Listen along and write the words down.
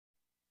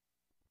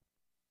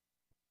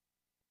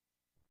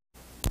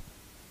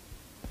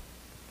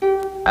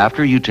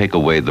After you take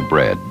away the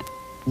bread,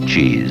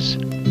 cheese,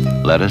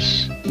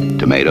 lettuce,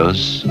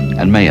 tomatoes,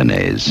 and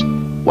mayonnaise,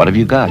 what have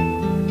you got?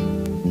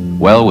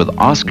 Well, with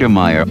Oscar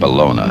Mayer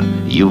Bologna,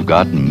 you've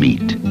got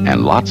meat,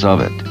 and lots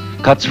of it.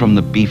 Cuts from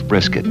the beef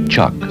brisket,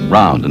 chuck,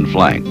 round, and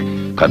flank.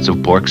 Cuts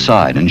of pork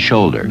side and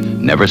shoulder,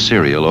 never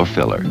cereal or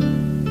filler.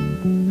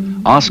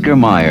 Oscar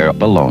Mayer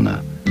Bologna.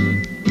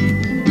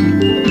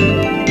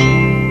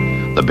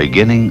 The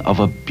beginning of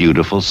a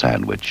beautiful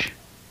sandwich.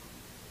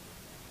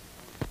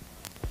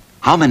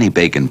 How many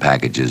bacon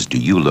packages do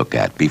you look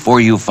at before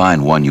you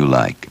find one you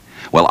like?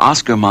 Well,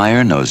 Oscar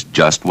Mayer knows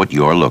just what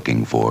you're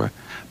looking for.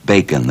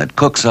 Bacon that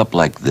cooks up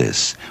like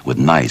this, with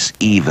nice,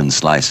 even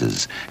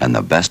slices, and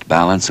the best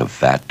balance of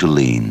fat to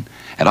lean.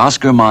 At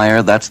Oscar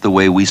Mayer, that's the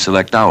way we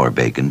select our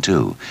bacon,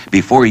 too.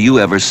 Before you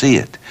ever see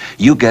it,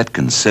 you get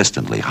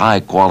consistently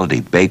high-quality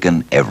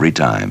bacon every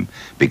time,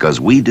 because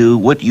we do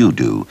what you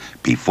do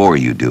before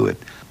you do it.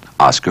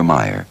 Oscar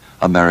Mayer,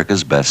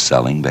 America's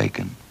best-selling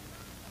bacon.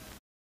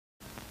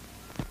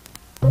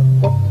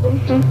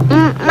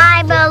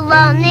 My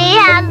bologna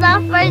has a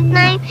first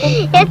name,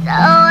 it's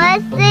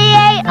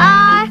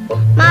O-S-C-A-R.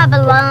 My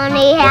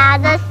bologna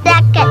has a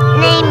second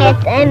name,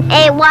 it's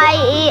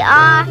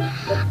M-A-Y-E-R.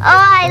 Oh,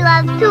 I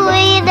love to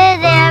eat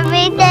it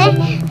every day,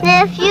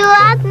 and if you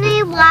ask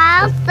me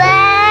why, I'll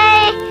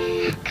say,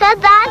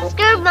 'cause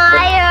Oscar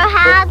Mayer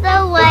has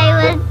a way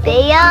with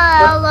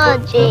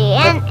B-O-L-O-G-N-A.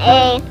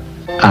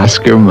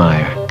 Oscar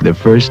Mayer, the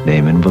first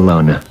name in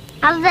Bologna.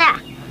 How's that?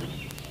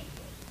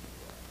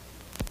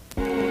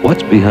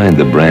 What's behind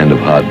the brand of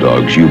hot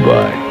dogs you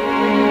buy?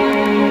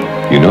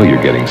 You know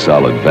you're getting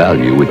solid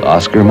value with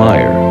Oscar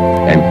Mayer,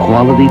 and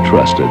quality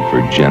trusted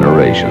for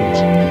generations.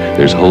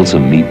 There's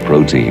wholesome meat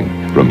protein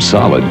from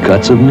solid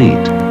cuts of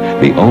meat.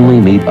 The only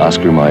meat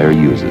Oscar Mayer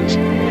uses.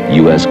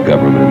 U.S.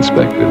 government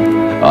inspected.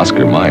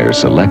 Oscar Mayer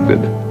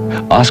selected.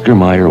 Oscar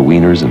Mayer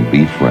wieners and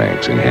beef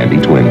franks in handy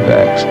twin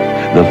packs.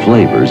 The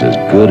flavor's as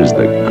good as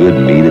the good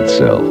meat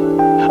itself.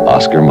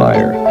 Oscar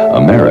Mayer,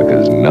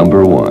 America's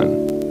 #1.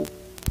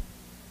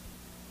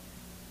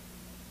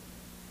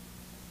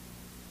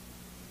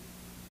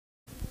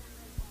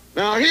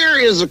 Now here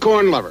is a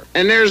corn lover,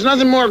 and there's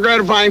nothing more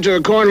gratifying to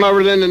a corn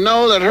lover than to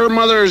know that her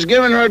mother has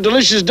given her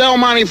delicious Del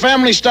Monte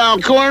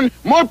family-style corn.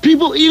 More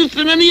people eat it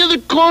than any other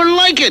corn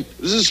like it.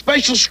 This is a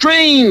special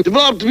strain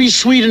developed to be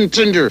sweet and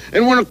tender.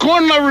 And when a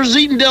corn lover is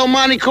eating Del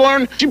Monte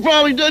corn, she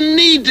probably doesn't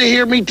need to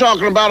hear me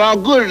talking about how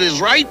good it is,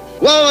 right?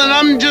 Well, then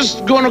I'm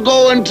just going to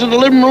go into the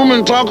living room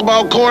and talk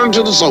about corn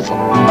to the sofa.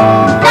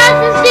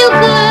 Nothing's too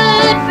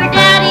good for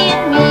Daddy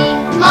and me.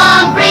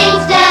 Mom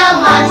brings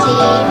Del Monte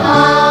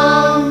home.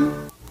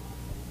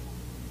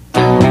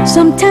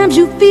 Sometimes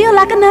you feel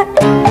like a nut,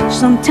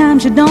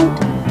 sometimes you don't.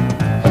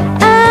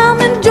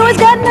 Almond Joy's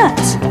got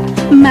nuts,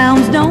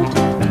 Mounds don't.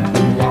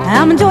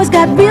 Almond Joy's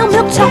got real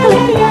milk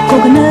chocolate,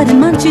 coconut and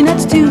munchy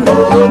nuts too.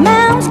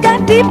 Mounds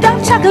got deep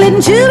dark chocolate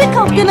and chewy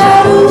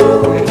coconut.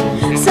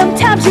 Ooh.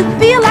 Sometimes you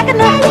feel like a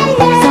nut,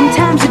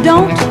 sometimes you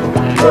don't.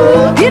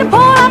 Peter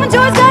Paul, Almond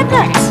Joy's got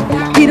nuts,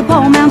 Peter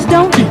Paul, Mounds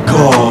don't.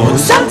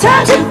 Because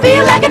sometimes you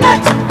feel like a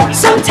nut,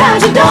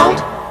 sometimes you don't.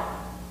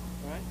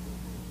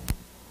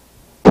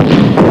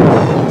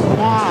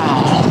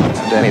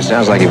 Danny,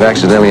 sounds like you've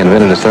accidentally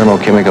invented a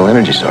thermochemical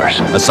energy source.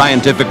 A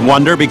scientific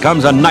wonder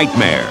becomes a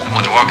nightmare.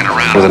 Someone's walking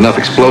around with enough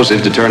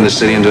explosive to turn the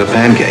city into a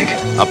pancake.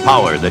 A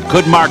power that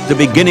could mark the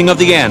beginning of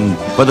the end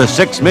for the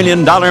 $6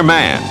 Million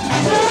Man.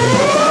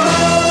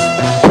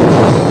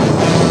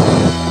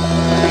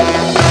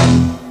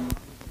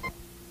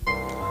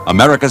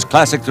 America's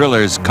classic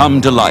thrillers come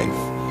to life.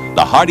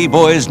 The Hardy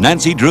Boys'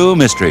 Nancy Drew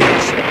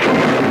Mysteries.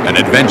 An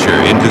adventure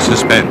into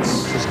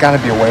suspense. There's got to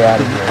be a way out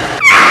of here.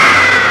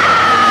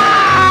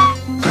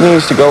 You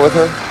used to go with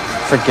her?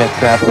 Forget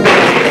that.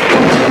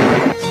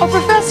 Oh,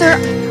 Professor,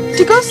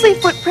 do ghosts leave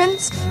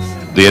footprints?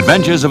 The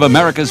adventures of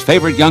America's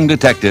favorite young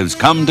detectives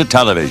come to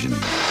television.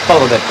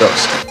 Follow that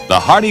ghost. The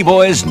Hardy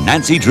Boys'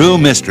 Nancy Drew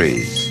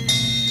Mysteries.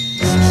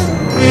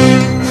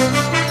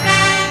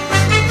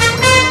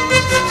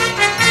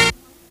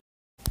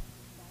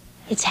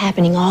 It's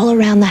happening all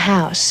around the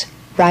house,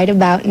 right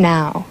about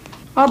now.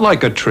 I'd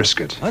like a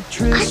Triscuit. I'd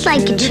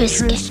like a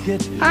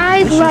Triscuit.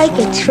 I'd like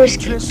a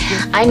Triscuit.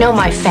 I know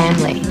my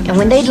family, and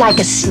when they'd like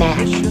a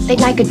snack,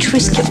 they'd like a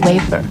Triscuit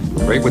wafer.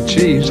 Great with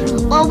cheese.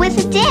 Or with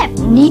a dip.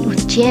 Neat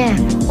with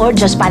jam. Or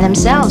just by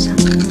themselves.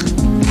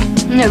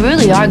 And they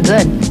really are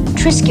good.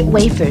 Triscuit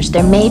wafers,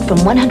 they're made from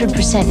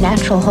 100%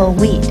 natural whole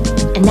wheat.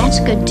 And that's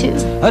good, too.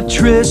 A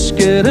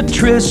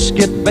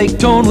Triscuit,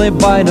 baked only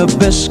by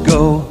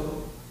Nabisco.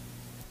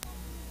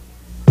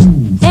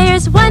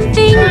 There's one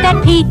thing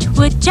that Pete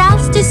would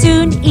just as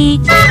soon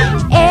eat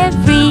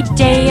every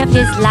day of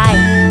his life.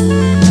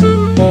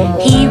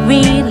 He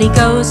really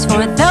goes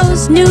for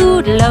those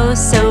noodles,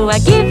 so I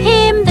give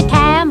him the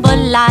Campbell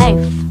Life.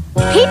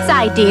 Pete's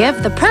idea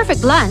of the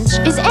perfect lunch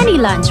is any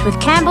lunch with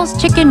Campbell's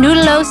Chicken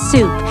Noodle-O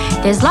Soup.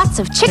 There's lots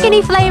of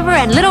chickeny flavor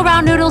and little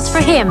round noodles for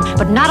him,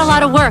 but not a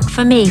lot of work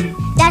for me.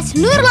 That's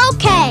noodle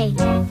okay.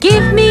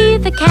 Give me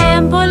the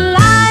Campbell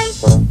Life.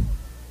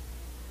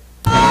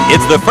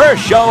 It's the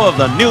first show of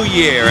the new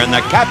year, and the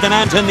Captain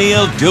Ant and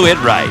Neil do it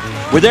right.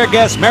 With their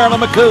guests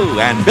Marilyn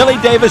McCoo and Billy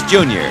Davis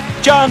Jr.,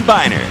 John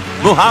Biner,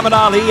 Muhammad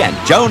Ali, and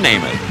Joe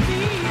Namath.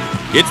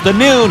 It's the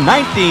new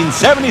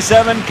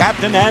 1977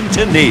 Captain Ant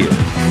and Neil.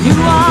 You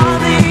are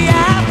the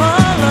apple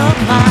of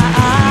my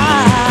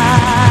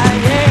eye,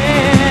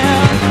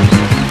 yeah.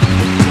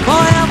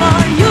 Forever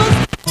you.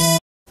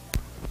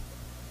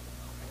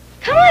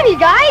 Come on, you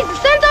guys. The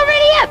sun's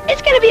already up.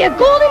 It's going to be a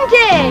golden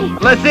day.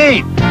 Let's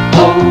eat.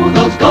 Oh,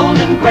 those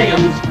golden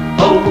grahams.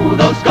 Oh,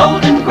 those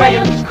golden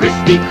grahams.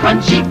 Crispy,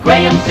 crunchy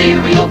graham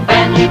cereal.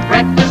 Family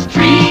breakfast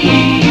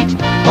treat.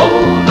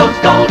 Oh, those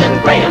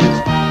golden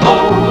grahams.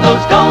 Oh,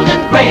 those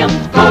golden grahams.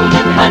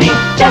 Golden honey.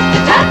 Just a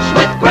touch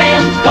with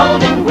Graham's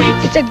golden wheat.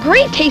 It's a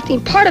great tasting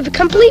part of a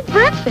complete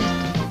breakfast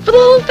for the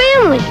whole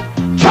family.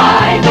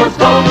 Try those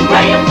golden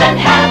grahams and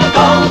have a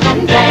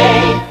golden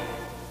day.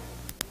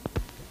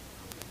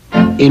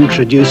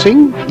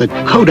 Introducing the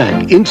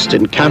Kodak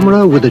Instant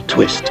Camera with a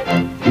twist.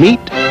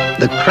 Meet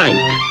the Crank.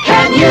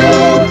 Can you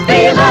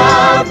feel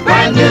a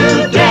brand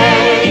new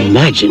day?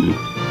 Imagine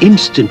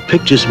instant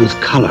pictures with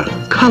color.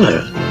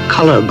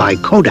 Color by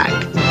Kodak.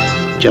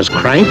 Just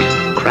crank,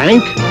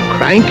 crank,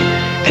 crank,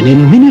 and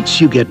in minutes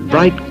you get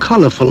bright,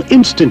 colorful,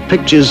 instant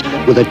pictures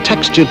with a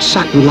textured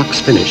satin luxe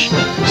finish.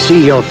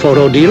 See your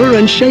photo dealer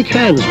and shake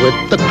hands with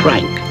the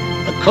Crank.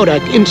 The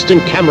Kodak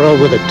Instant Camera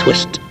with a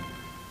twist.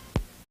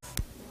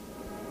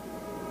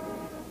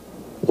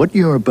 What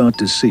you're about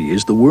to see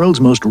is the world's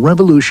most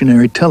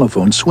revolutionary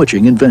telephone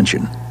switching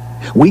invention.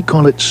 We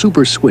call it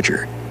Super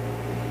Switcher.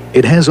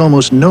 It has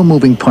almost no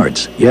moving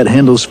parts, yet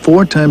handles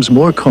 4 times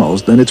more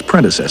calls than its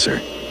predecessor.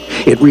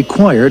 It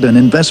required an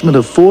investment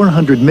of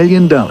 $400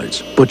 million,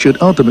 but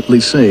should ultimately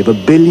save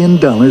 $1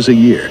 billion a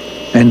year.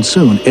 And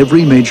soon,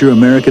 every major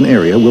American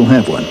area will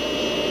have one.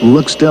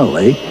 Looks dull,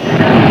 eh?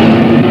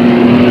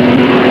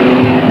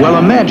 Well,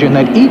 imagine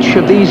that each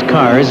of these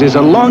cars is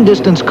a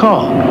long-distance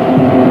call.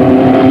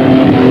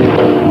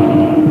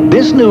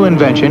 This new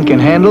invention can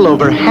handle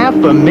over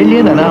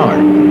 500,000 an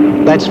hour.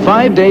 That's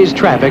 5 days'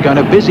 traffic on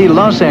a busy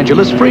Los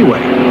Angeles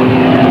freeway.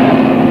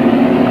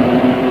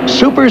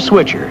 Super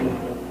Switcher.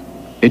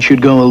 It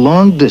should go a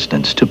long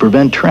distance to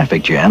prevent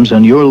traffic jams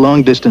on your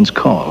long-distance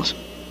calls.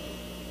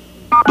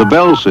 The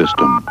Bell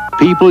System.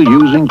 People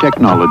using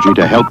technology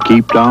to help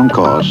keep down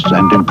costs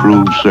and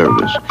improve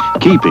service.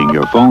 Keeping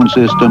your phone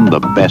system the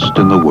best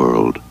in the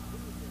world.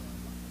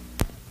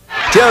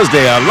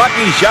 Tuesday, a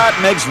lucky shot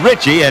makes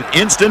Richie an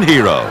instant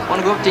hero. Want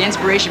to go up to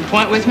Inspiration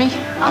Point with me?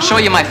 I'll show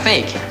you my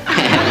fake.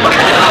 Oh,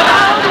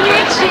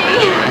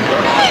 Richie,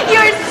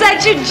 you're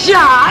such a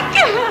jock.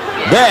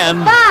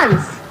 Then...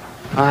 Buns.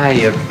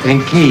 Hiya,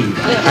 Pinky.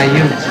 How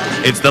you?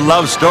 It's the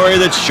love story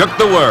that shook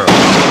the world.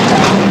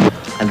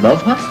 I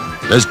love her?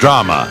 There's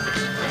drama,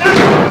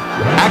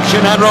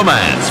 action and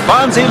romance.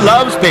 Fonzie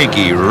loves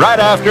Pinky right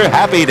after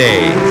Happy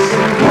Days.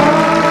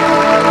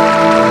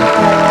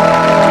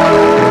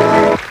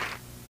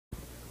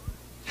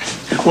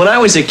 When I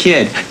was a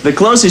kid, the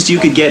closest you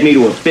could get me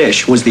to a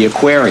fish was the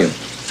aquarium.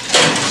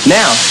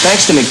 Now,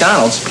 thanks to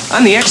McDonald's,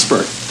 I'm the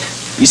expert.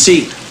 You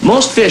see,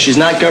 most fish is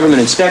not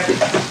government inspected,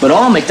 but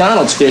all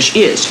McDonald's fish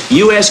is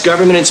U.S.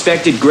 government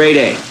inspected grade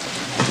A.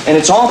 And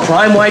it's all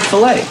prime white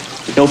fillet.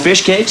 No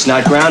fish cakes,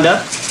 not ground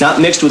up, not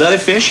mixed with other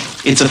fish.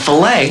 It's a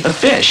fillet of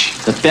fish.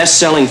 The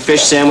best-selling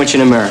fish sandwich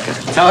in America.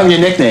 Tell him your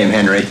nickname,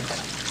 Henry.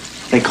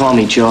 They call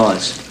me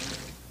Jaws.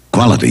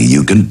 Quality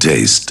you can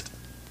taste.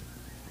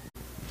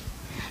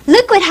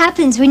 Look what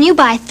happens when you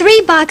buy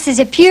 3 boxes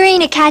of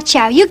Purina Cat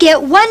Chow. You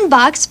get 1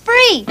 box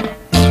free.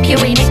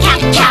 Purina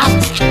Cat Chow.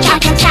 Chow,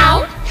 chow,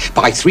 chow.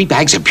 Buy 3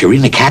 bags of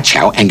Purina Cat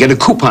Chow and get a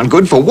coupon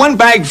good for 1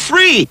 bag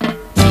free.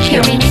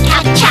 Purina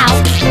Cat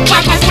Chow.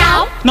 Chow, chow,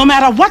 chow. No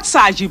matter what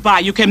size you buy,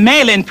 you can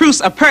mail in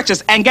proofs of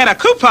purchase and get a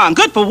coupon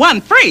good for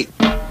 1 free.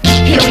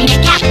 Purina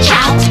Cat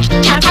Chow.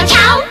 Chow, chow,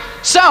 chow.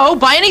 So,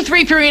 buy any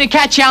 3 Purina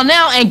Cat Chow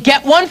now and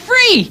get 1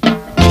 free.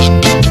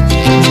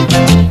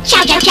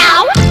 Chow, chow,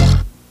 chow.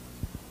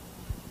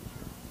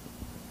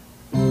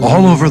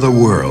 All over the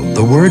world,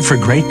 the word for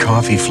great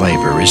coffee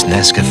flavor is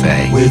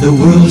Nescafé. We're the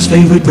world's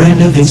favorite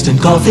brand of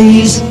instant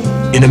coffees.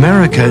 In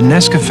America,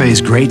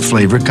 Nescafé's great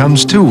flavor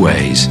comes 2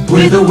 ways.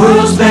 We're the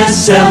world's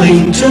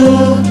best-selling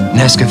too.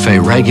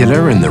 Nescafé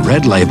Regular in the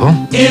red label.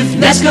 If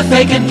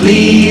Nescafé can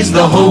please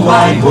the whole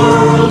wide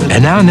world.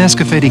 And now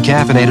Nescafé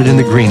Decaffeinated in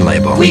the green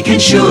label. We can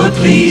sure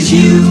please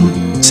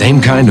you.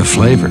 Same kind of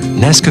flavor.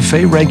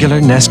 Nescafé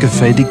Regular,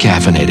 Nescafé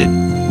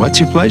Decaffeinated. What's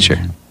your pleasure?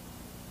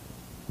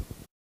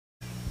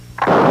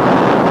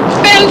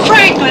 Ben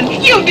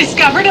Franklin, you've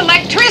discovered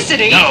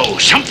electricity. No,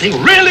 something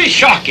really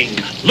shocking.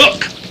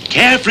 Look,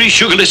 Carefree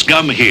Sugarless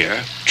Gum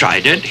here,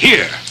 Trident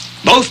here.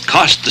 Both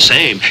cost the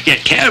same,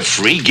 yet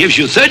Carefree gives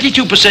you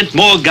 32%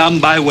 more gum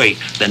by weight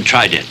than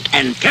Trident.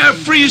 And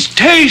Carefree's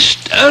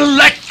taste,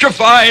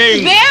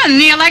 electrifying. Ben,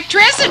 the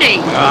electricity.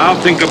 I'll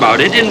think about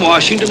it in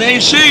Washington,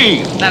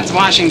 A.C. That's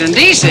Washington,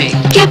 D.C.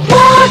 Get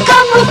more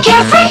gum with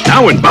Carefree.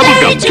 Now in bubble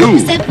gum, too.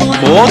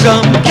 More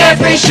gum.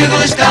 Carefree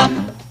Sugarless Gum.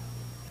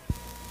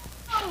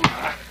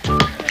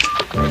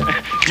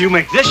 you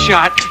make this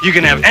shot, you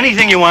can have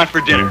anything you want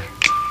for dinner.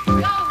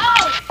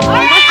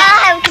 I'll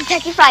have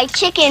Kentucky Fried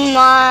Chicken,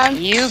 Mom.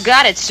 You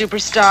got it,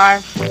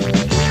 superstar.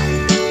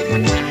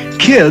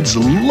 Kids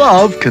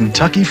love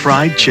Kentucky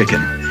Fried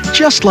Chicken,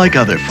 just like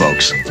other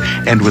folks.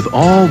 And with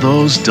all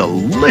those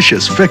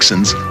delicious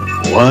fixins,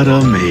 what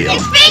a meal.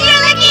 It's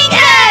finger-licking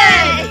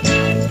good!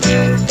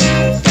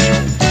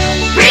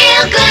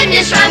 Real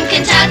goodness from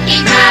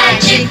Kentucky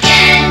Fried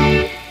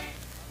Chicken.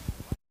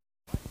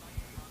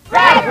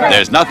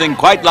 There's nothing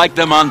quite like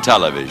them on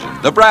television.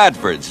 The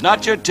Bradfords,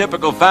 not your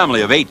typical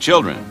family of 8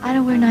 children. I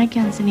don't wear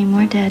nightgowns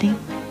anymore, Daddy.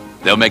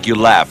 They'll make you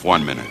laugh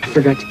one minute. I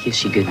forgot to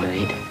kiss you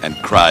goodnight. And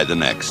cry the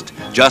next.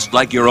 Just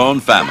like your own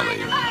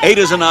family. 8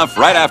 is enough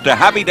right after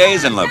Happy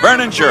Days and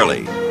Laverne and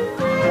Shirley.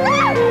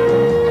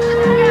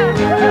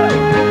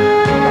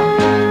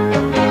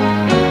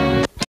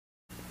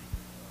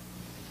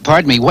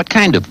 Pardon me, what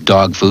kind of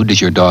dog food does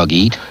your dog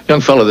eat?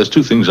 Young fella, there's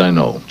 2 things I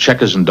know.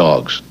 Checkers and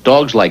dogs.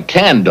 Dogs like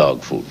canned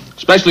dog food.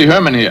 Especially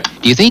Herman here.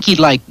 Do you think he'd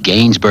like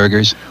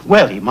Gainsburgers?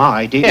 Well, he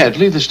might. Yeah,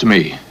 leave this to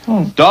me.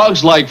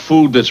 Dogs like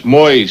food that's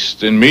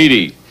moist and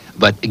meaty.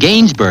 But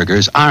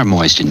Gainsburgers are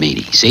moist and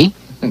meaty, see?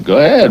 Go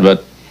ahead,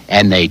 but...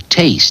 And they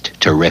taste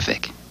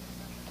terrific.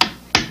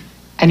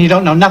 And you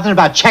don't know nothing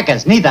about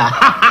Checkers, neither.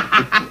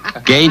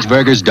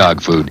 Gainsburgers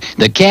dog food.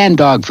 The canned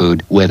dog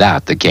food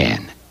without the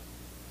can.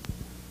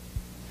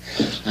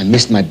 I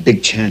missed my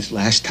big chance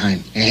last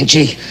time.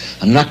 Angie,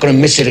 I'm not going to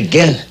miss it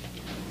again.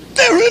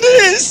 There it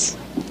is!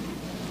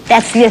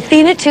 That's the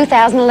Athena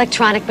 2000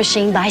 electronic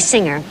machine by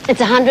Singer.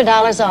 It's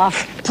 $100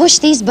 off. Push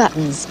these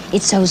buttons.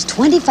 It sews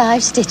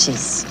 25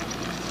 stitches.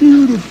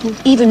 Beautiful.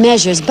 Even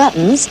measures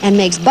buttons and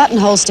makes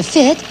buttonholes to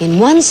fit in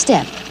one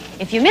step.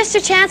 If you missed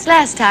your chance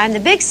last time, the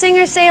big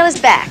Singer sale is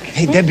back.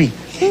 Hey, Debbie,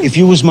 if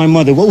you was my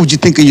mother, what would you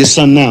think of your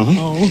son now, huh?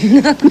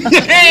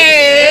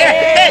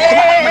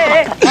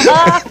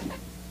 Oh.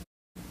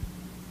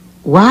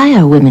 Why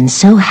are women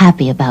so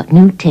happy about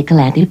new Tickle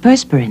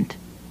antiperspirant?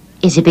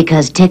 Is it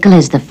because Tickle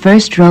is the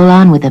first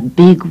roll-on with a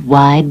big,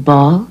 wide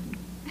ball?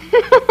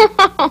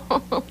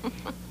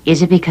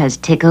 Is it because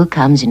Tickle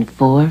comes in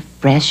 4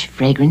 fresh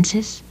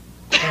fragrances?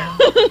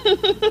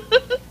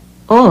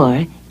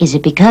 Or is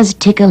it because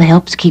Tickle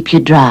helps keep you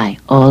dry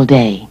all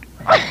day?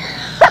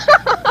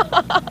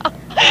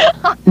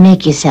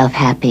 Make yourself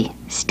happy.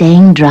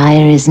 Staying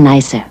drier is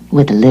nicer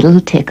with a little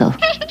Tickle.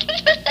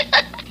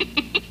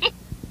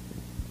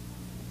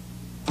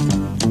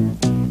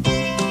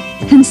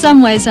 In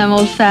some ways, I'm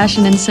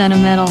old-fashioned and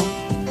sentimental.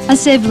 I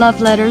save love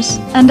letters,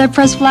 and I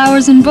press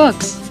flowers in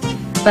books.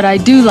 But I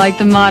do like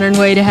the modern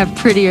way to have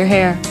prettier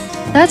hair.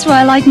 That's why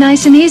I like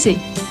Nice and Easy.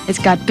 It's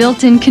got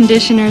built-in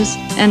conditioners,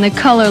 and the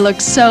color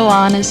looks so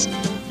honest.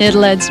 It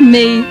lets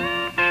me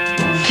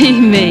be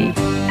me.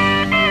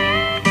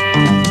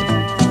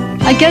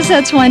 I guess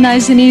that's why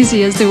Nice and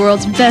Easy is the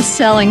world's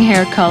best-selling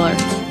hair color.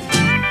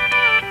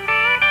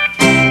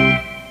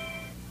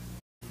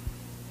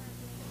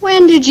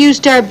 When did you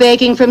start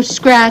baking from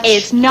scratch?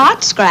 It's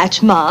not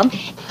scratch, Mom.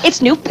 It's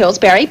new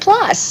Pillsbury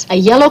Plus. A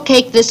yellow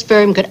cake this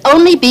firm could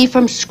only be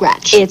from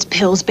scratch. It's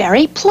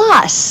Pillsbury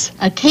Plus.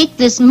 A cake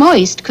this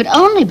moist could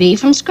only be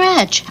from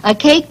scratch. A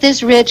cake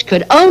this rich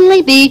could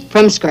only be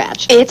from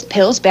scratch. It's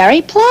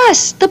Pillsbury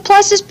Plus. The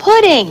plus is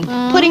pudding.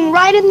 Pudding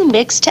right in the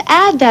mix to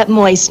add that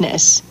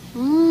moistness.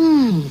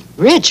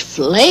 Rich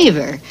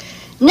flavor.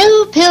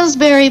 New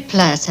Pillsbury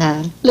Plus,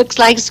 huh? Looks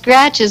like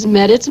scratch has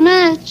met its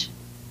match.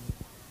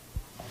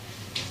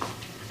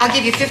 I'll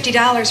give you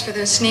 $50 for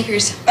those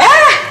sneakers.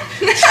 Ah!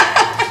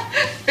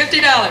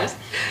 $50.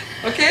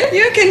 Okay?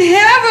 You can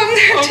have them.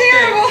 They're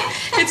terrible.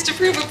 It's to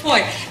prove a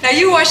point. Now,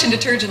 you wash in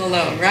detergent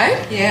alone,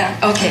 right? Yeah.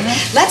 Okay.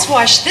 Let's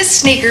wash this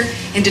sneaker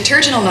in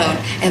detergent alone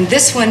and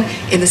this one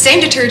in the same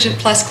detergent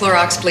plus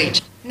Clorox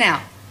bleach.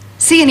 Now,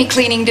 see any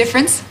cleaning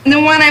difference? The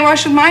one I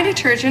wash with my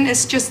detergent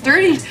is just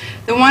dirty.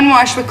 The one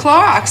washed with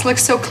Clorox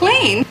looks so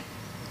clean.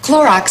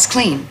 Clorox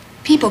Clean.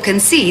 People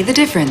can see the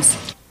difference.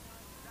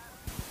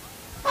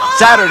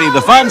 Saturday,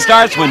 the fun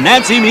starts when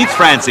Nancy meets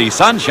Francie,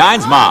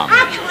 Sunshine's mom.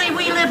 Actually,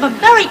 we live a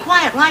very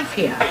quiet life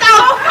here.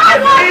 Oh, I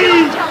love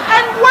you.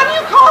 And what do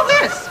you call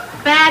this?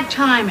 Bad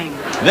timing.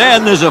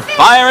 Then there's a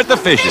fire at the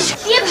fishes.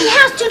 The empty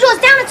house 2 doors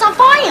down, it's on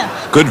fire.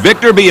 Could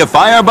Victor be a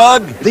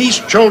firebug? These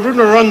children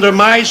are under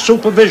my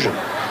supervision.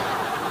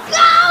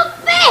 Go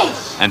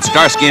fish! And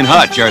Starsky and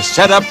Hutch are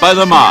set up by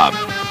the mob.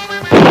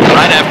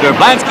 Right after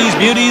Blansky's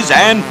Beauties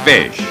and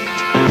Fish.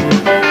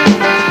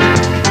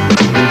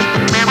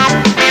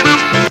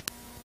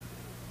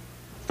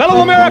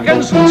 Fellow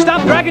Americans,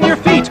 stop dragging your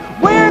feet.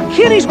 Wear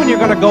kitties when you're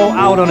going to go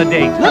out on a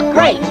date. Look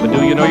great. But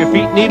do you know your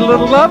feet need a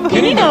little love?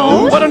 Kitty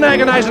knows. What an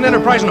agonizing,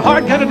 enterprising,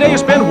 hard kind of day you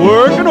spend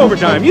working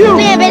overtime. You.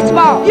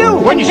 Baseball. You.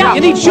 When you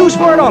need shoes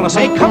for it all.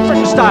 Say comfort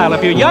and style.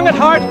 If you're young at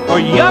heart or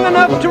young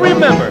enough to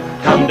remember,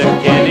 come to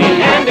Kitty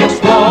and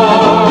explore.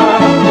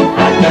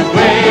 At the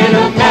Great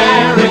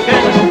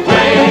American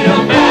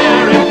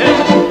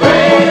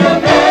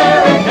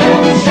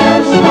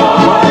Shoe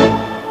Store.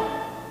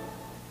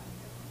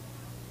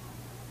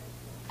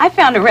 I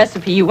found a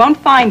recipe you won't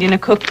find in a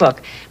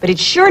cookbook, but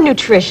it's sure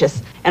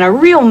nutritious and a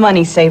real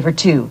money saver,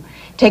 too.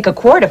 Take a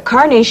quart of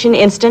Carnation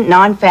Instant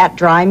Non-Fat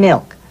Dry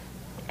Milk.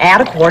 Add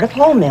a quart of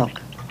whole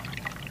milk.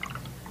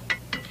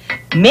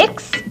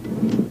 Mix,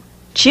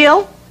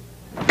 chill,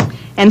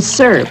 and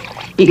serve.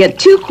 You get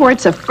 2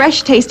 quarts of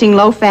fresh-tasting,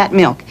 low-fat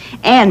milk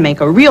and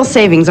make a real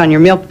savings on your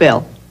milk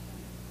bill.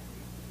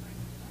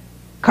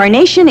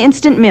 Carnation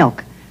Instant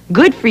Milk.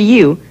 Good for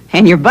you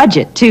and your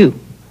budget, too.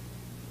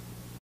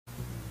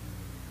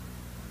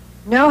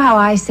 Know how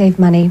I save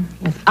money?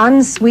 With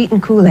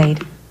unsweetened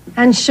Kool-Aid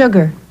and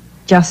sugar,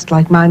 just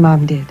like my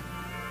mom did.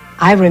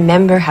 I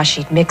remember how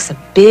she'd mix a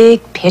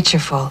big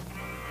pitcherful.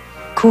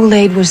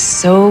 Kool-Aid was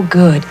so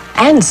good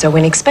and so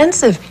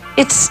inexpensive.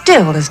 It's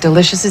still as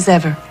delicious as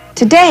ever.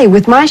 Today,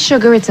 with my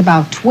sugar, it's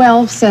about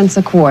 12 cents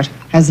a quart.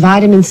 Has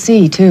vitamin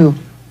C, too.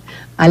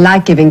 I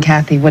like giving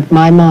Kathy what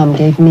my mom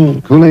gave me.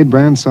 Kool-Aid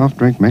brand soft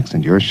drink mix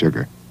and your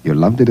sugar. You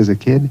loved it as a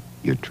kid,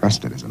 you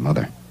trust it as a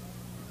mother.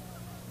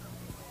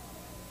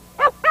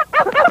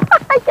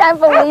 I can't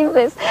believe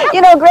this.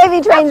 You know,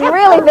 Gravy Train's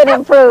really been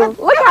improved.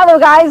 Look how the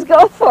guys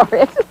go for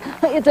it.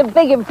 It's a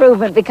big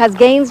improvement because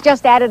Gaines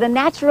just added a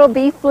natural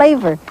beef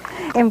flavor.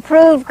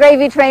 Improved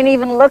Gravy Train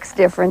even looks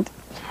different.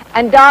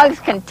 And dogs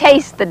can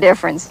taste the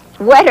difference,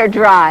 wet or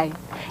dry.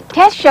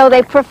 Tests show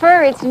they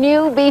prefer its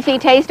new beefy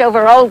taste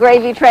over old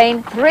Gravy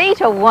Train 3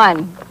 to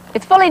 1.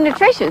 It's fully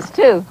nutritious,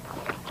 too.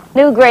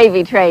 New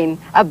Gravy Train,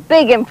 a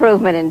big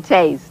improvement in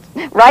taste.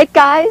 Right,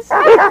 guys?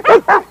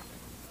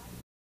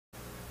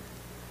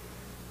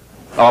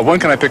 When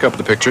can I pick up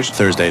the pictures?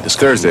 Thursday. This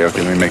Thursday.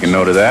 Okay, let me make a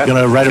note of that. You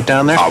gonna write it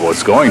down there? Well,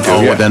 it's going to.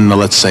 Oh, yeah. well, then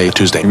let's say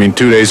Tuesday. You mean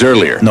 2 days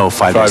earlier? No,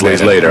 5 days 5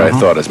 days later. I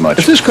thought as much.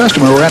 If this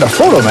customer were at a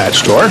Photomat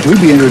store,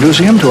 we'd be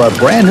introducing him to our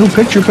brand new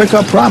picture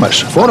pickup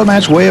promise.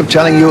 Photomat's way of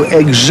telling you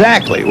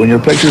exactly when your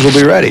pictures will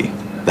be ready.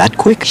 That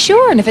quick?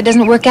 Sure, and if it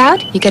doesn't work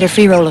out, you get a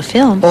free roll of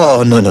film.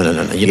 Oh, no.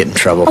 You get in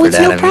trouble for It's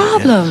that. no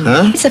problem.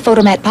 Huh? It's a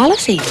Photomat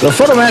policy. The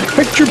Photomat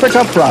picture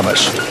pickup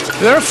promise. Is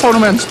there a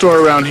Photomat store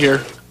around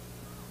here?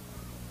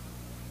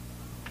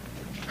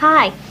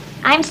 Hi,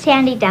 I'm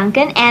Sandy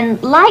Duncan, and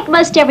like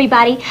most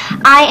everybody,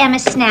 I am a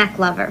snack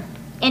lover.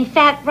 In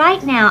fact,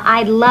 right now,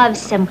 I love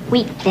some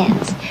Wheat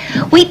Thins.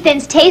 Wheat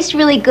Thins taste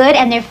really good,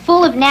 and they're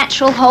full of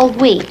natural whole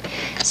wheat.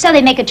 So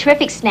they make a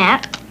terrific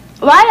snack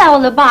right out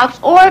of the box,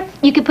 or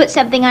you could put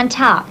something on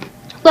top.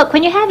 Look,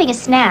 when you're having a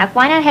snack,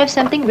 why not have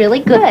something really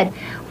good?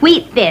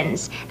 Wheat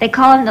Thins. They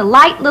call them the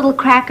light little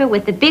cracker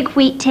with the big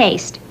wheat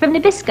taste from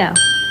Nabisco.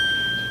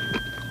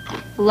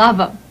 Love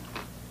them.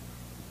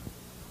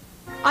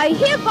 I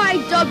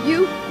hereby dub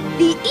you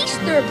the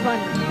Easter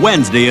Bunny.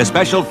 Wednesday, a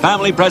special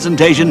family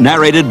presentation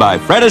narrated by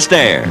Fred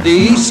Astaire. The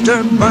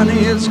Easter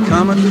Bunny is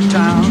coming to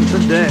town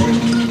today.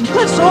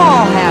 Let's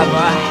all have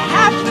a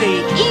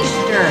happy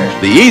Easter.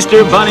 The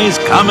Easter Bunny's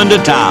coming to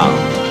town.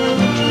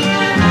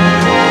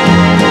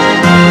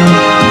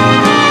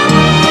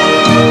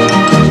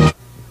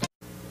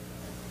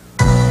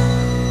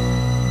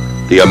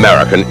 The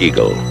American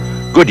Eagle.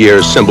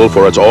 Goodyear's symbol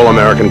for its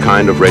all-American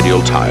kind of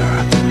radial tire.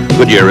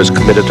 Goodyear is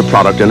committed to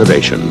product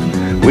innovation.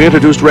 We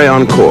introduced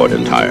rayon cord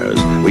in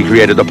tires. We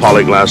created the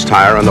Polyglass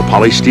tire and the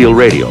Polysteel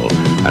radial.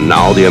 And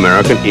now the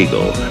American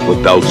Eagle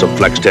with belts of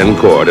Flex 10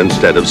 cord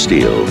instead of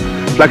steel.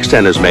 Flex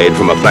 10 is made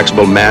from a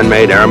flexible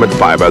man-made aramid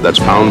fiber that's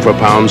pound for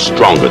pound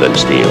stronger than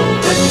steel.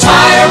 The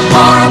tire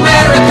for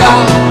America,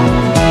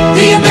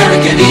 the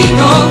American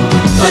Eagle,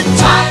 the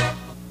tire.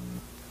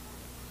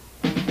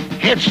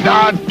 It's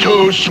not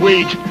too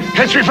sweet.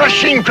 It's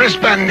refreshing,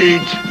 crisp, and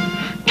neat.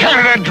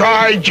 Canada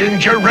Dry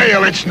Ginger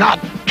Ale, it's not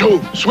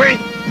too sweet.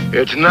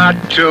 It's not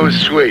too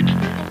sweet.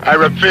 I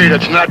repeat,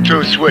 it's not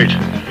too sweet.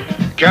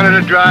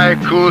 Canada Dry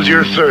cools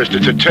your thirst.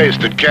 It's a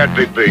taste that can't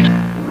be beat.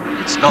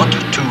 It's not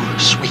too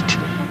sweet.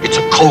 It's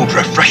a cold,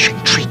 refreshing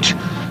treat.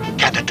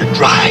 Canada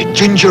Dry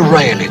Ginger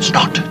Ale, it's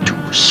not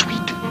too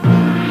sweet.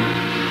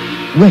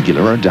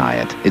 Regular or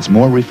diet, it's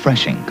more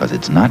refreshing because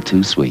it's not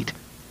too sweet.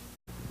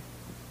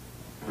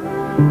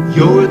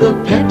 You're the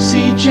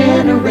Pepsi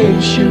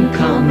generation.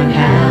 Come and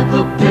have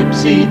a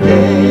Pepsi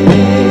day.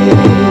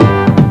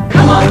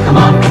 Come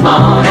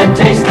on, and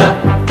taste the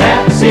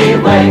Pepsi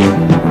way.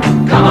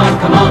 Come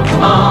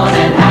on,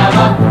 and have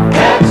a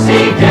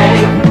Pepsi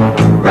day.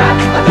 Wrap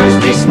a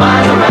thirsty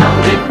smile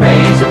around it.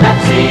 Raise a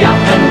Pepsi up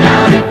and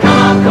down it.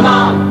 Come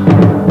on.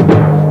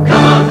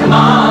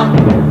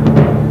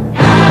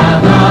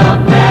 Have a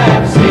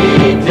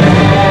Pepsi day.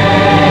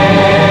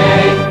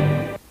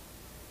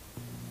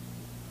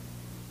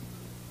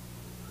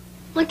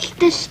 What's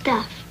this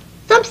stuff?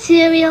 Some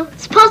cereal.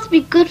 It's supposed to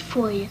be good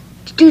for you.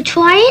 Did you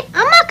try it?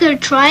 I'm not going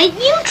to try it.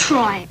 You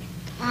try it.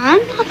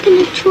 I'm not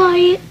going to try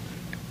it.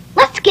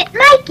 Let's get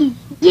Mikey.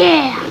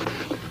 Yeah.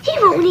 He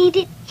won't eat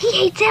it. He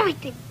hates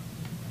everything.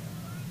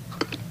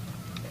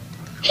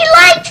 He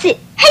likes it.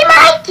 Hey,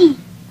 Mikey.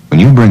 When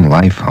you bring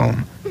life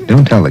home,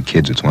 don't tell the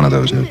kids it's one of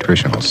those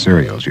nutritional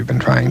cereals you've been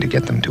trying to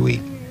get them to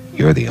eat.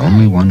 You're the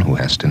only one who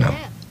has to know.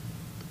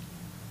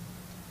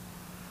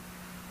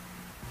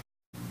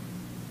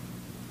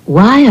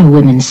 Why are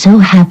women so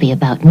happy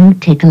about new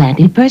Tickle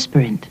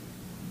antiperspirant?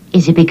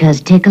 Is it because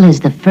Tickle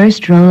is the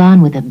first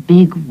roll-on with a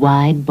big,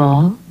 wide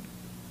ball?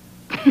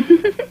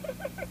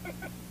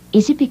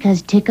 Is it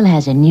because Tickle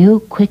has a new,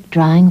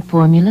 quick-drying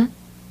formula?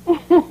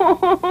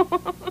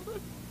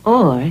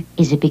 Or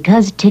is it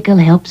because Tickle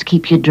helps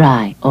keep you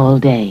dry all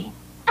day?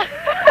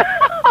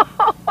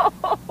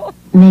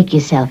 Make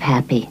yourself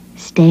happy.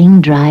 Staying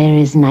drier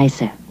is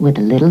nicer with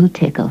a little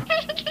Tickle.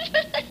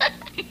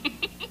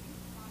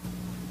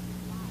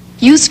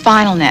 Use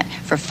FinalNet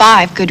for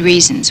 5 good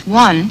reasons.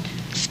 1,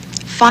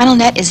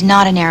 FinalNet is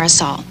not an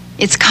aerosol.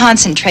 It's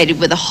concentrated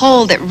with a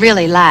hold that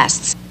really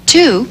lasts.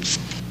 2,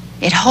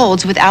 it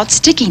holds without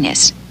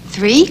stickiness.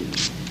 3,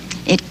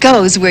 it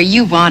goes where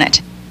you want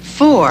it.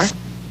 4,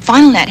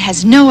 FinalNet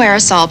has no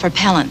aerosol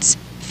propellants.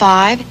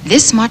 5,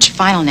 this much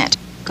FinalNet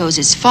goes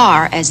as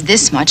far as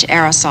this much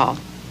aerosol.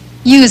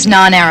 Use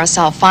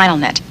non-aerosol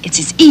FinalNet. It's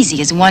as easy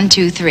as 1,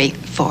 2, 3,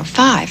 4,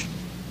 5.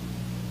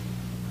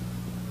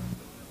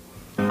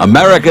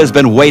 America's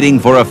been waiting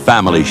for a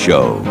family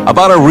show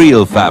about a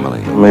real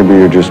family. Maybe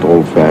you're just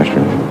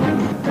old-fashioned.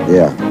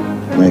 Yeah,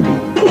 maybe.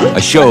 A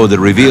show that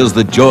reveals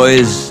the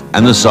joys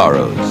and the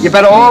sorrows. You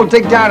better all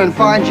dig down and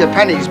find your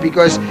pennies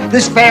because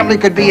this family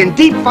could be in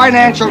deep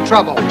financial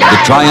trouble. The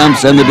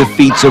triumphs and the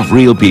defeats of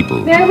real people.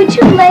 Mary, would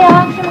you lay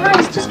off him?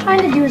 He's just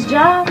trying to do his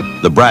job.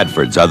 The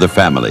Bradfords are the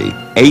family.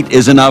 8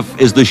 is Enough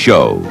is the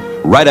show.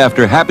 Right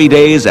after Happy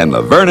Days and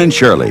Laverne and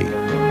Shirley.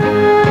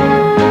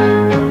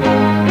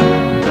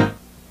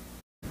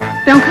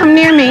 Don't come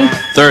near me.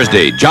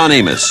 Thursday, John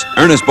Amos,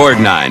 Ernest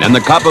Borgnine, and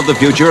the cop of the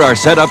future are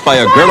set up by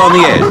a girl on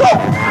the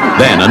edge.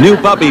 Then a new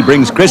puppy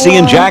brings Chrissy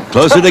and Jack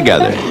closer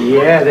together.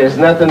 Yeah, there's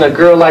nothing a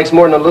girl likes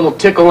more than a little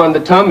tickle on the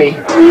tummy.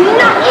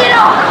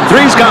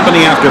 Three's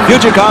Company after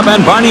Future Cop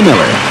and Barney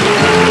Miller.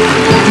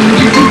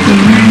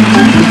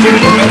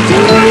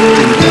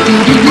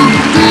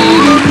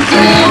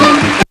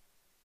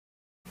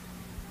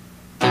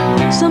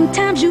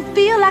 Sometimes you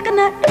feel like a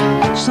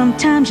nut,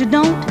 sometimes you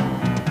don't.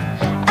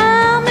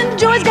 Almond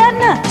Joy's got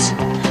nuts,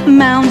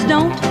 Mounds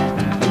don't.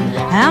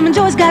 Almond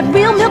Joy's got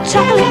real milk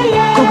chocolate,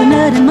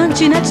 coconut and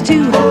munchy nuts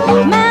too.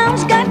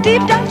 Mounds got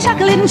deep dark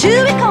chocolate and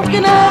chewy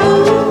coconut.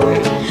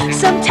 Ooh.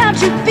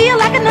 Sometimes you feel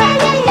like a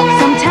nut,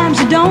 sometimes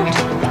you don't.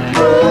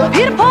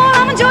 Peter Paul,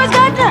 Almond Joy's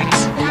got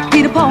nuts,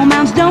 Peter Paul,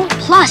 Mounds don't.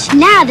 Plus,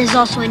 now there's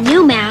also a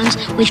new Mounds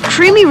with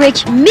creamy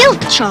rich milk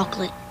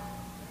chocolate.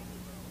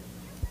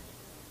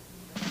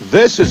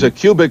 This is a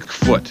cubic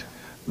foot.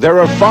 There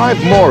are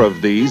 5 more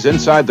of these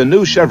inside the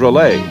new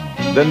Chevrolet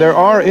than there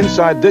are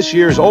inside this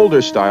year's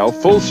older style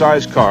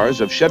full-size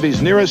cars of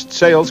Chevy's nearest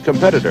sales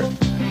competitor.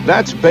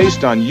 That's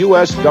based on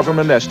U.S.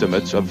 government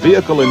estimates of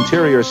vehicle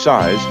interior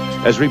size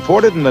as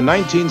reported in the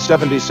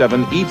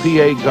 1977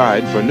 EPA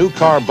Guide for New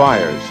Car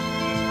Buyers.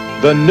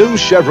 The new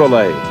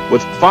Chevrolet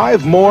with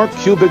 5 more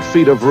cubic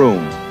feet of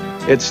room.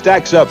 It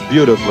stacks up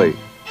beautifully.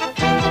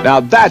 Now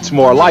that's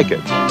more like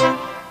it.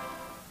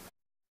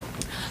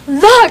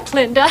 Look,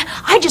 Linda,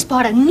 I just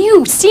bought a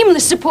new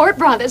seamless support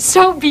bra that's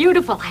so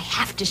beautiful. I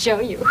have to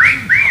show you.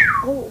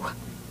 Oh,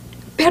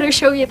 better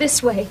show you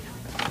this way.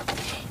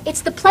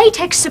 It's the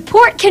Playtex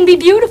Support Can Be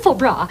Beautiful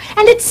bra,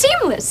 and it's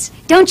seamless.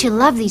 Don't you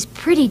love these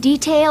pretty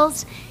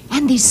details?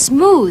 And these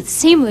smooth,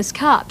 seamless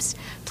cups.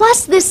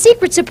 Plus, this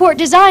secret support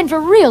designed for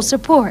real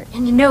support.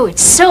 And you know,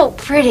 it's so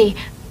pretty.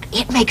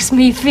 It makes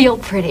me feel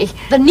pretty.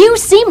 The new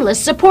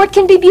seamless Support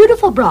Can Be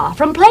Beautiful bra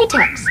from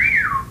Playtex.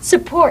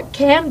 Support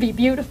can be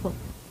beautiful.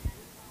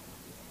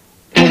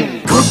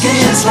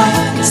 Coca's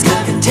like, it's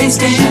got the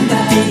taste and the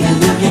feeling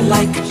you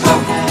like.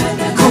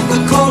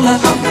 Coca-Cola,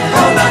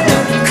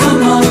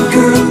 come on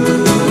girl,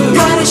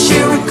 gotta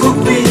share a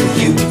Coke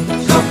with you.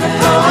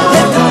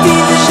 Let the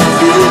feeling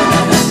through,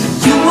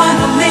 you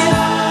wanna live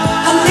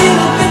a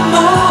little bit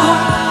more.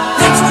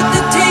 That's what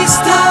the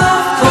taste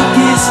of Coke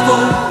is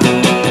for.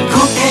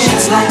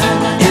 Coca's like,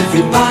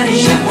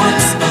 everybody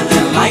wants a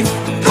little life.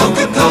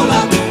 Coca-Cola,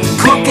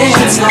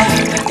 Coca's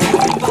like.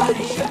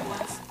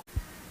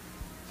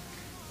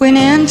 When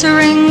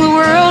entering the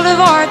world of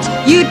art,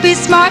 you'd be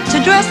smart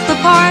to dress the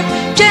part.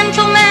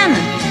 Gentlemen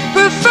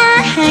prefer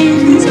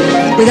Hanes,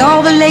 with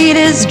all the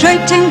ladies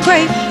draped in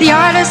crepe. The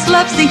artist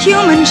loves the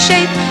human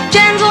shape.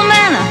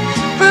 Gentlemen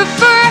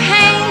prefer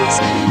Hanes.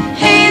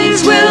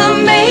 Hanes will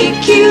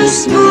make you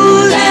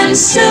smooth and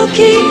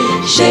silky,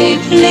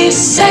 shapely,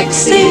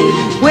 sexy.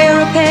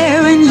 Wear a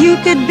pair and you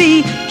could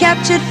be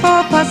captured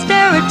for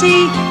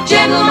posterity.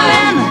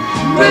 Gentlemen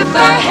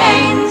prefer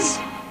Hanes.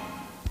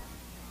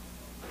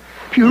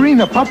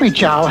 Purina Puppy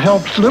Chow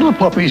helps little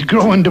puppies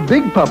grow into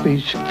big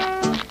puppies.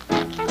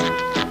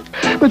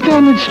 But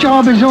then its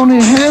job is only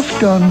half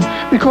done,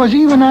 because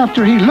even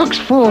after he looks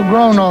full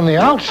grown on the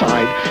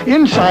outside,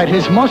 inside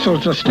his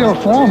muscles are still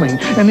forming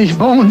and his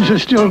bones are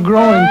still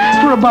growing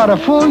for about a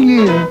full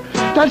year.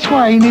 That's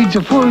why he needs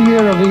a full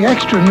year of the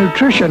extra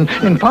nutrition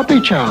in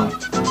Puppy Chow.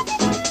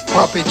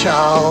 Puppy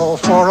Chow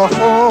for a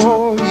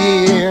full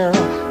year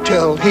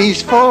till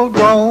he's full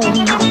grown.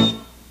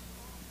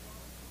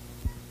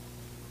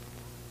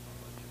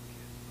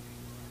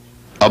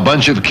 A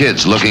bunch of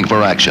kids looking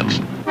for action.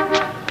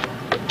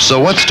 So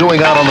what's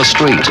doing out on the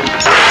street?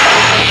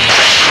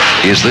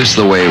 Is this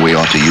the way we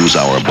ought to use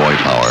our boy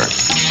power?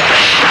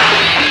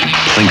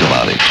 Think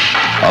about it.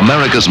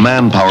 America's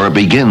manpower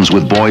begins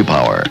with boy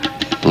power.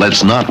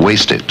 Let's not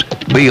waste it.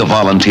 Be a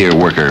volunteer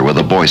worker with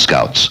the Boy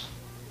Scouts.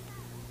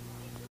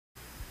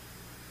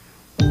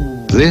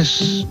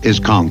 This is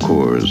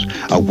Concours,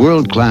 a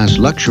world-class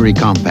luxury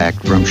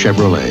compact from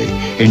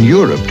Chevrolet, in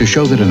Europe to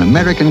show that an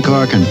American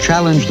car can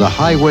challenge the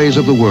highways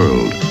of the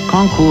world.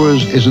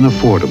 Concours is an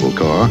affordable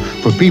car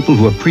for people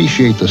who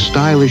appreciate the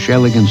stylish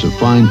elegance of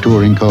fine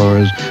touring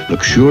cars,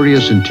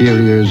 luxurious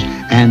interiors,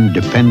 and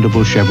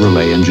dependable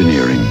Chevrolet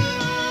engineering.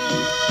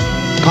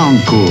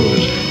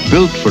 Concours,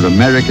 built for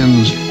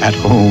Americans at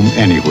home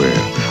anywhere.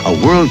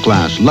 A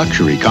world-class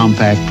luxury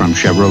compact from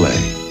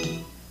Chevrolet.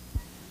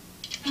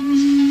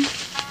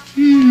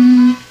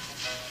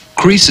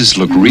 Creases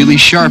look really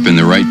sharp in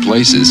the right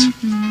places,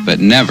 but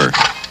never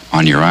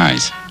on your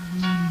eyes.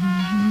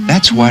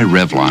 That's why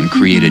Revlon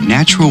created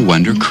Natural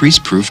Wonder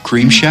Crease-Proof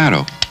Cream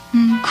Shadow.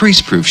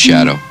 Crease-Proof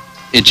Shadow.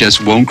 It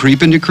just won't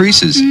creep into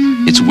creases.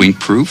 It's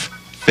wink-proof,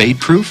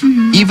 fade-proof,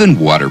 even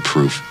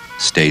waterproof.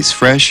 Stays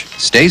fresh,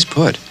 stays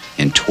put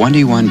in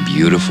 21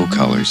 beautiful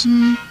colors.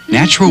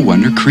 Natural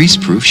Wonder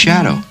Crease-Proof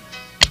Shadow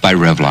by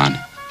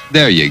Revlon.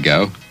 There you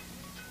go.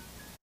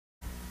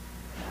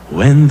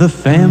 When the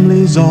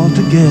family's all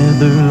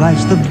together,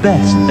 life's the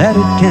best that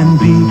it can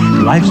be.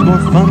 Life's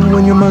more fun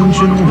when you're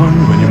munching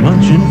when you're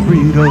munching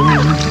Fritos.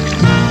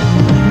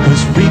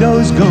 'Cause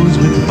Fritos goes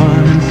with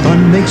fun, and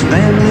fun makes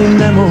family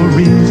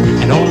memories.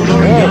 And old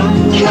or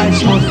young,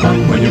 life's more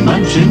fun when you're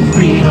munching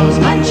Fritos.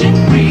 Munching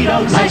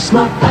Fritos. Life's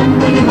more fun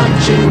when you're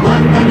munching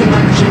one, when you're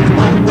munching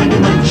one, when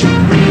you're munching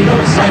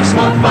Fritos. Life's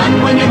more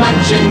fun when you're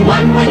munching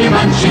one, when you're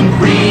munching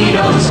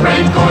Fritos.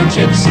 Red corn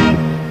chips.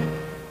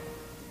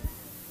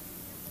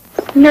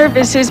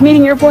 Nervous is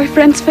meeting your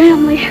boyfriend's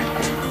family.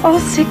 All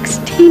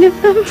 16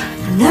 of them.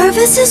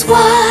 Nervous is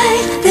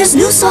why there's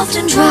new Soft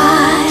and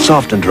Dry.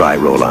 Soft and Dry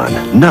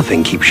Roll-On.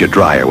 Nothing keeps you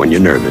drier when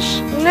you're nervous.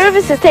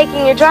 Nervous is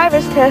taking your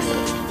driver's test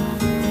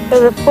for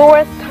the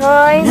 4th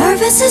time.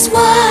 Nervous is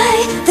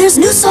why there's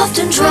new Soft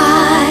and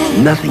Dry.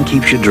 Nothing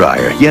keeps you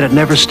drier, yet it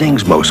never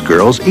stings most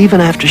girls, even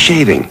after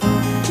shaving.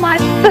 My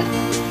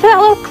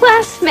fellow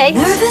classmates.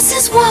 Nervous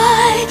is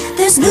why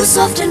there's new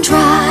Soft and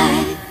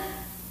Dry.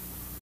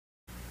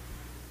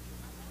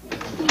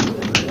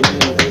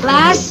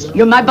 Class,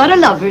 you're my butter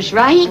lovers,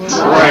 right?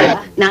 Right.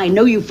 Now, I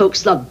know you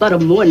folks love butter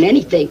more than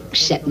anything,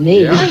 except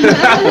me.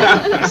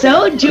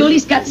 So,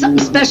 Julie's got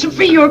something special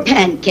for your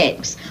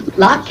pancakes.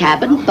 Log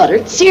Cabin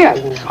buttered syrup.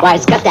 Why,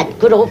 it's got that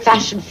good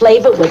old-fashioned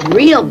flavor with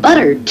real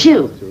butter,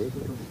 too.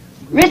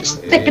 Rich,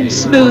 thick, and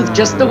smooth,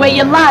 just the way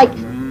you like.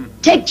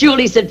 Take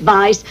Julie's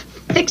advice.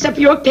 Fix up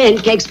your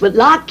pancakes with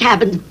Log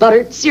Cabin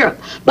buttered syrup.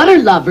 Butter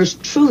lovers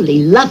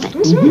truly love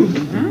it.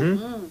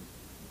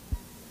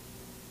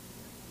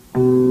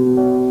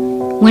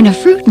 When a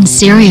fruit and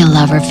cereal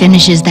lover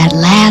finishes that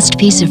last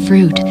piece of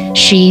fruit,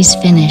 she's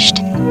finished.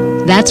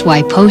 That's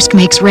why Post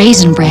makes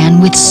Raisin Bran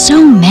with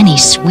so many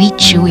sweet,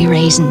 chewy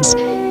raisins.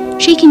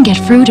 She can get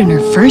fruit in her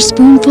first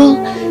spoonful,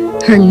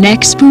 her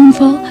next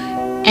spoonful,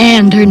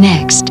 and her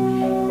next.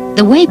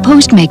 The way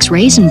Post makes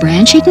Raisin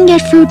Bran, she can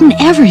get fruit in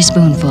every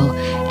spoonful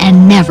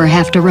and never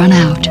have to run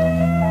out.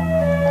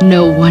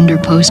 No wonder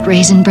Post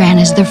Raisin Bran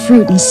is the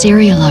fruit and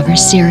cereal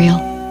lover's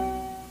cereal.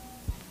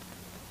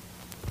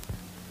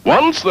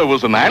 Once there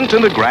was an ant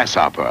and a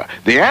grasshopper.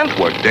 The ant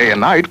worked day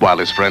and night while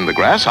his friend the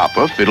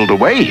grasshopper fiddled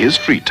away his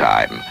free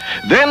time.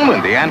 Then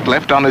when the ant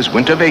left on his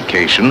winter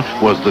vacation,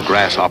 was the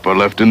grasshopper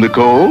left in the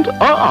cold?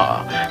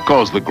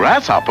 'Cause the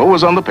grasshopper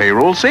was on the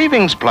payroll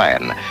savings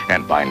plan.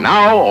 And by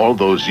now, all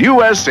those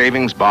U.S.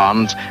 savings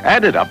bonds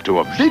added up to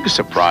a big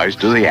surprise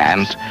to the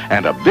ant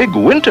and a big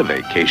winter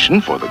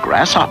vacation for the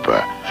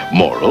grasshopper.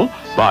 Moral,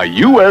 buy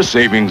U.S.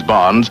 savings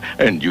bonds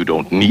and you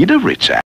don't need a rich ant.